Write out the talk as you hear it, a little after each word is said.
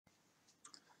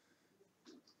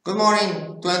Good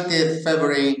morning, 20th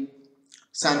February,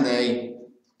 Sunday,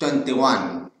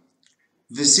 21.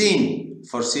 The scene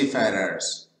for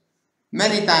seafarers.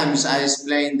 Many times I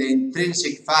explain the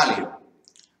intrinsic value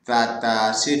that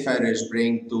seafarers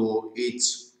bring to each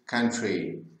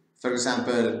country. For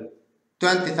example,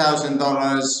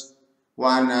 $20,000,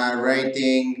 one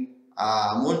rating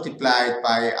multiplied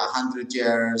by 100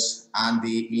 years, and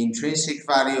the intrinsic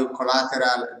value,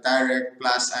 collateral, direct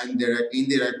plus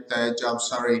indirect job,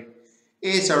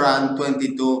 is around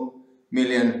 $22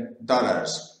 million.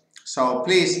 So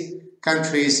please,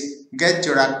 countries, get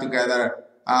your act together.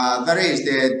 There is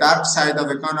the dark side of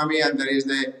the economy and there is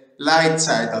the light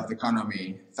side of the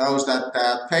economy. Those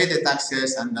that pay the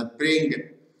taxes and that bring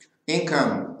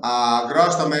income,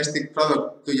 gross domestic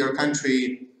product to your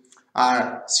country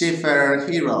are seafarer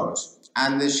heroes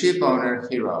and the ship owner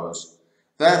heroes.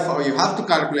 Therefore, you have to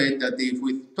calculate that if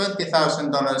with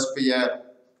 $20,000 per year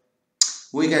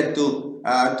we get to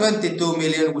 22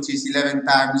 million, which is 11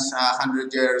 times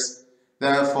 100 years.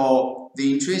 Therefore,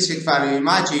 the intrinsic value,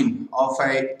 imagine, of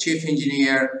a chief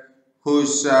engineer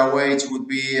whose wage would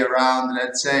be around,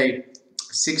 let's say,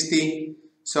 60.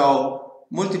 So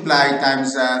multiply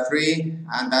times 3,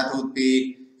 and that would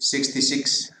be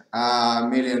 $66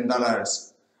 million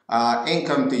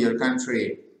income to your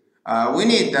country. We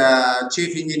need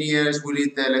chief engineers, we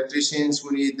need the electricians,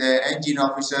 we need the engine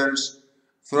officers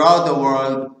throughout the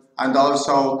world, and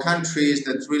also countries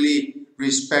that really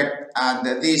respect,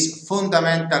 and these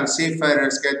fundamental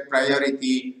seafarers get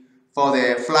priority for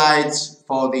the flights,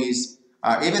 for these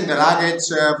even the luggage,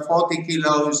 40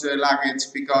 kilos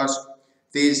luggage, because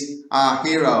these are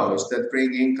heroes that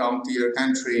bring income to your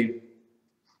country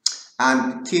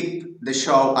and keep the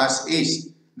show as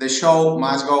is. The show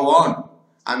must go on,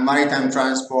 and maritime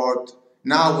transport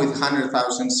now with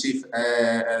 100,000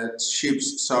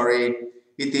 ships,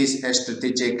 it is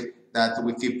strategic that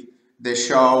we keep the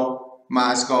show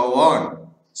must go on.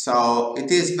 So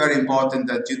it is very important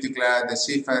that you declare the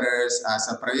seafarers as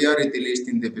a priority list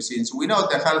in the vaccines. We know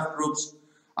the health groups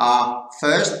are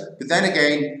first, but then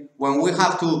again, when we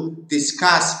have to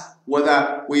discuss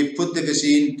whether we put the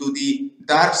vaccine to the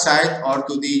dark side or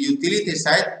to the utility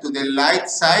side, to the light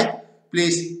side,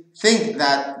 please think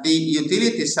that the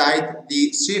utility side,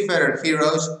 the seafarer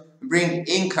heroes, bring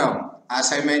income.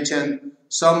 As I mentioned,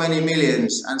 so many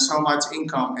millions and so much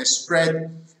income is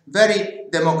spread very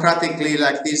democratically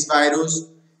like this virus.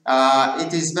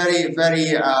 It is very,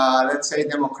 let's say,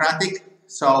 democratic.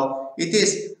 So it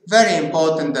is very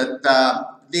important that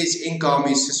this income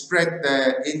is spread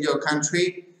in your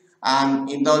country and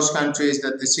in those countries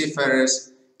that the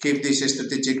seafarers keep this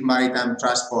strategic maritime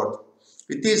transport.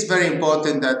 It is very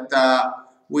important that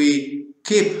we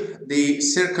keep the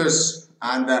circus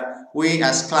and we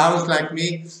as clowns like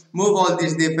me move all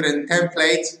these different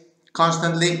templates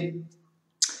constantly,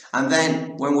 and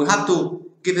then when we have to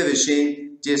give a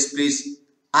machine, just please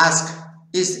ask,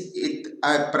 is it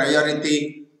a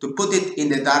priority to put it in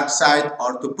the dark side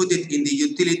or to put it in the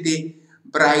utility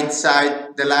bright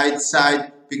side, the light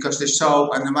side, because the show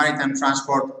and the maritime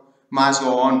transport must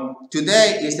go on.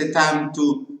 Today is the time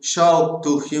to show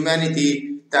to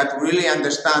humanity that really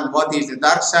understand what is the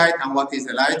dark side and what is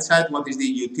the light side, what is the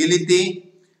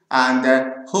utility, and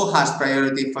who has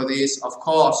priority for this. Of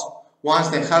course, once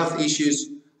the health issues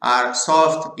are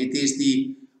solved, it is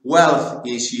the wealth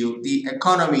issue, the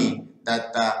economy,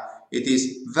 that it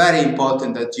is very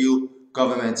important that you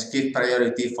governments give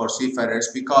priority for seafarers,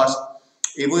 because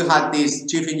if we had these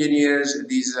chief engineers,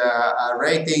 these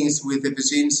ratings with the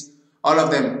vaccines, all of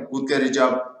them would get a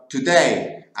job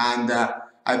today. And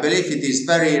I believe it is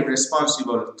very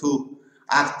responsible to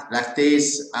act like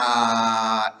this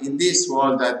in this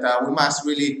world, that we must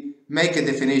really make a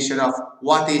definition of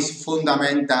what is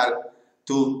fundamental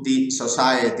to the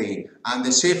society. And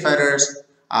the seafarers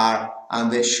are,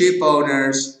 and the ship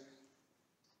owners,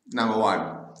 number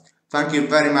one. Thank you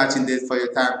very much indeed for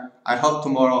your time. I hope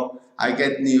tomorrow I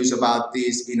get news about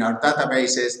this in our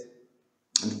databases.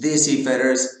 These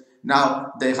seafarers,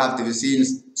 now they have the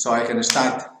vaccines, so I can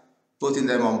start putting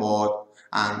them on board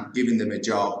and giving them a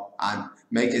job and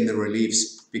making the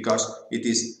reliefs, because it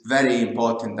is very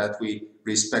important that we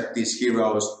respect these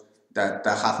heroes that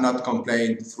have not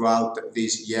complained throughout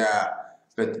this year,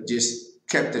 but just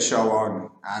kept the show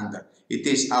on. And it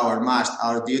is our must,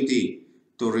 our duty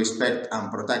to respect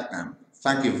and protect them.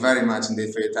 Thank you very much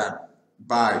indeed for your time.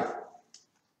 Bye.